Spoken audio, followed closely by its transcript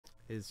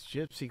It's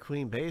Gypsy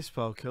Queen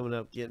Baseball coming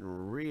up, getting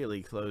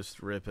really close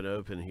to ripping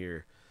open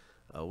here.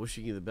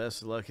 Wishing you the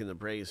best of luck in the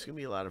break. It's going to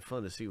be a lot of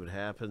fun to see what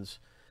happens.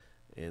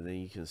 And then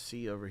you can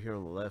see over here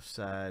on the left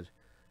side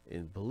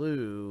in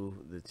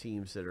blue the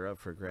teams that are up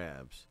for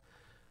grabs.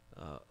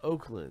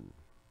 Oakland,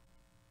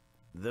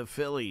 the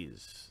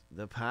Phillies,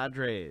 the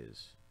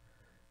Padres,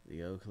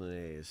 the Oakland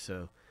A's.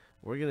 So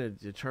we're going to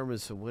determine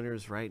some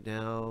winners right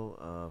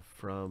now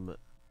from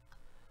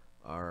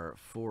our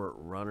 4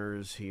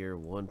 runners here.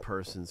 One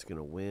person's going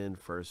to win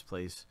first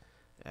place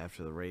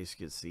after the race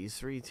gets these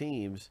 3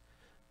 teams.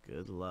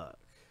 Good luck.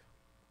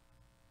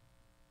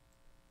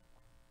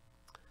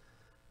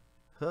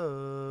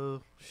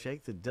 Oh,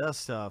 shake the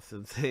dust off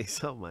them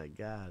things. Oh my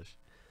gosh.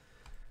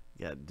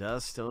 Got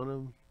dust on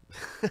them.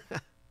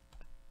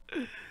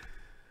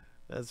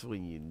 That's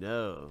when you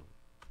know.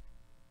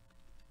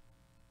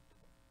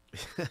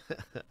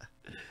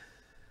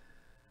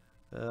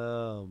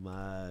 Oh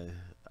my.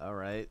 All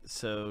right,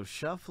 so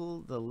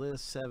shuffle the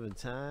list 7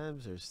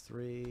 times. There's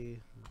 3.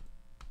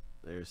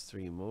 There's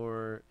 3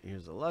 more.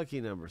 Here's a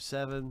lucky number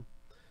 7.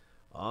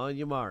 On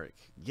your mark,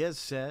 get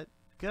set,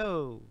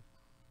 go.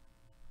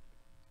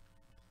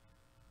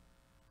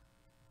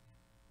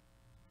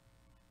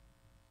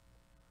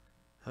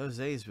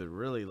 Jose's been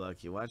really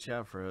lucky. Watch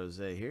out for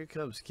Jose. Here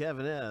comes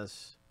Kevin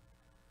S.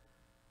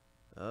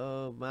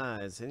 Oh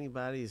my, it's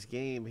anybody's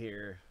game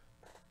here.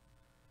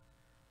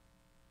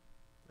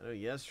 I know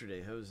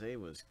yesterday Jose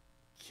was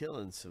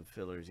killing some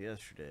fillers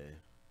yesterday.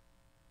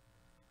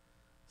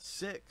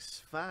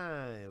 6,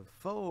 5,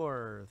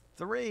 4,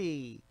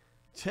 3,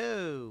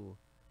 2,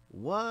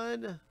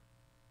 1.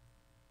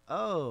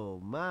 Oh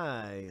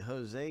my,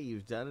 Jose,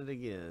 you've done it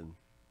again.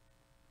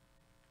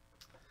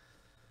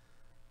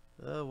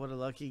 Oh, what a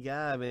lucky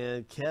guy,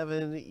 man.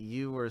 Kevin,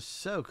 you were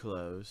so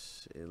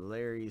close, and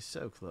Larry,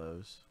 so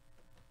close.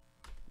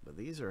 But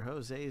these are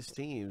Jose's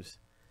teams.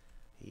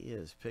 He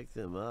has picked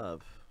them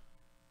up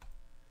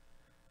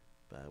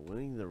by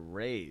winning the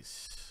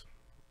race.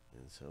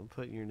 And so I'm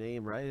putting your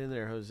name right in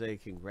there, Jose.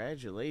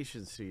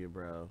 Congratulations to you,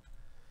 bro.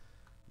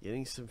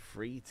 Getting some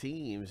free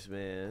teams,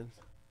 man.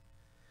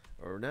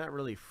 Or not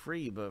really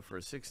free, but for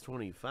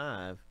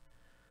 $6.25,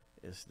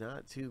 it's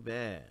not too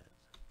bad.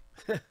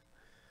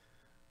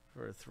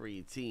 For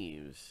 3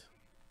 teams.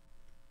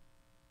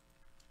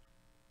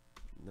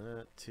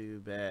 Not too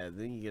bad.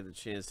 Then you get a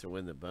chance to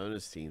win the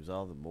bonus teams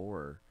all the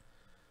more.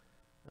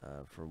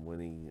 From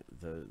winning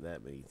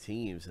that many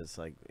teams. It's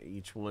like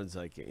each one's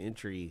like an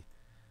entry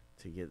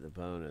to get the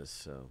bonus.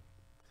 So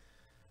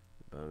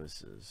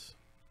bonuses.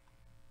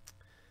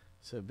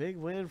 So big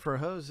win for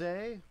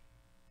Jose,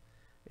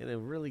 and a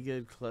really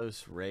good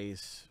close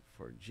race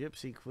for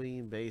Gypsy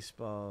Queen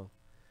Baseball.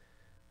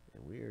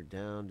 And we are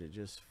down to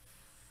just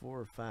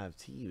 4 or 5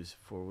 teams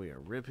before we are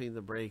ripping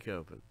the break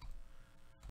open.